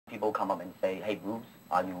people come up and say, hey, Bruce,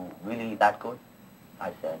 are you really that good?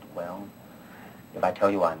 I said, well, if I tell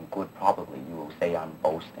you I'm good, probably you will say I'm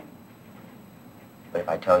boasting. But if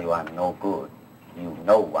I tell you I'm no good, you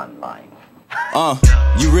know I'm lying.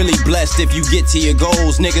 You really blessed if you get to your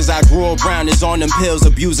goals. Niggas I grew up around is on them pills,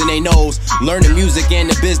 abusing they nose. Learn the music and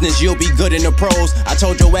the business, you'll be good in the pros. I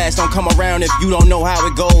told your ass don't come around if you don't know how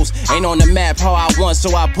it goes. Ain't on the map how I want,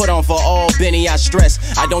 so I put on for all Benny. I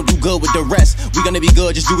stress, I don't do good with the rest. We gonna be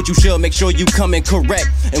good, just do what you should, make sure you come in correct.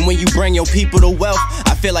 And when you bring your people to wealth,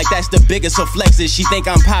 I feel like that's the biggest of flexes. She think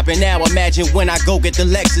I'm popping now, imagine when I go get the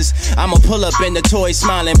Lexus. I'ma pull up in the toy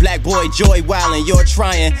smiling, black boy joy wildin'. You're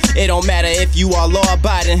trying, it don't matter if you are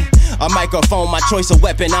law-abiding. A microphone, my choice of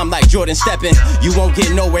weapon, I'm like Jordan stepping. You won't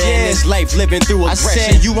get nowhere in this life living through aggression.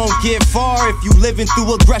 I said you won't get far if you living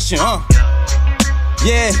through aggression,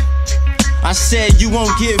 Yeah. I said you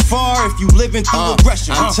won't get far if you living through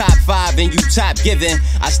aggression. I'm top 5 and you top giving.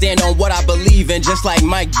 I stand on what I believe in, just like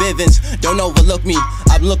Mike Bivens. Don't overlook me,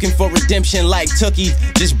 I'm looking for redemption like Tookie.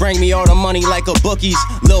 Just bring me all the money like a bookie's.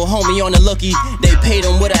 Lil' homie on the lookie, they paid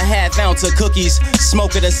him with a ½ ounce of cookies.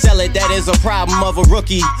 Smoke it or sell it, that is a problem of a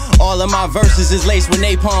rookie. All of my verses is laced with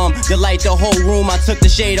napalm. To light the whole room, I took the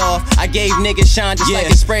shade off. I gave niggas shine just like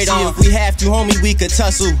it sprayed off. If we have to, homie, we could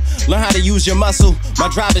tussle. Learn how to use your muscle. My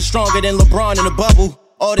drive is stronger than LeBron in a bubble.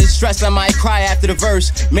 All this stress, I might cry after the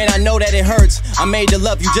verse. Man, I know that it hurts. I'm made to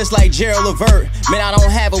love you just like Gerald Levert. Man, I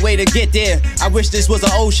don't have a way to get there. I wish this was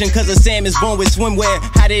an ocean, cause a Sam is born with swimwear.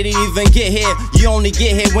 How did it even get here? You only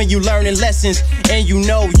get here when you learning lessons. And you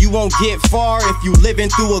know you won't get far if you living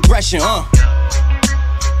through aggression,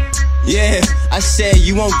 Yeah, I said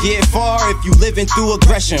you won't get far if you living through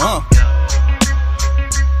aggression,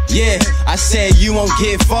 Yeah, I said you won't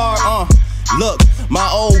get far, Look, my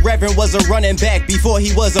old reverend was a running back before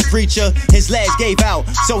he was a preacher. His legs gave out,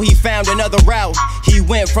 so he found another route. He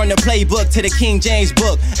went from the playbook to the King James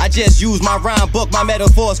book. I just use my rhyme book, my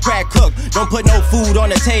metaphors crack cook. Don't put no food on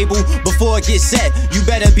the table before it gets set. You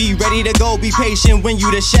better be ready to go, be patient when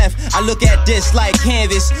you the chef. I look at this like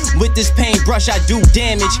canvas. With this paintbrush I do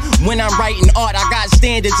damage. When I'm writing art I got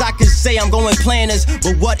standards. I could say I'm going planners,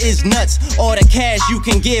 but what is nuts? All the cash you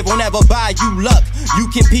can give will never buy you luck. You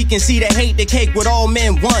can peek and see the hate, the cake with all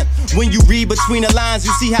men want. When you read between the lines,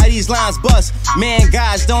 you see how these lines bust. Man,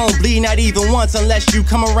 guys don't bleed, not even once, unless you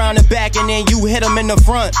come around the back and then you hit them in the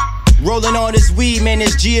front. Rolling on this weed, man,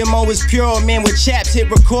 this GMO is pure. Man, with chaps hit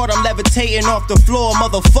record, I'm levitating off the floor,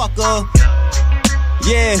 motherfucker.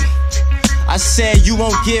 Yeah, I said you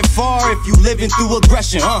won't get far if you living through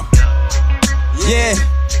aggression, Yeah,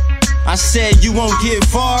 I said you won't get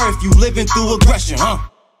far if you living through aggression,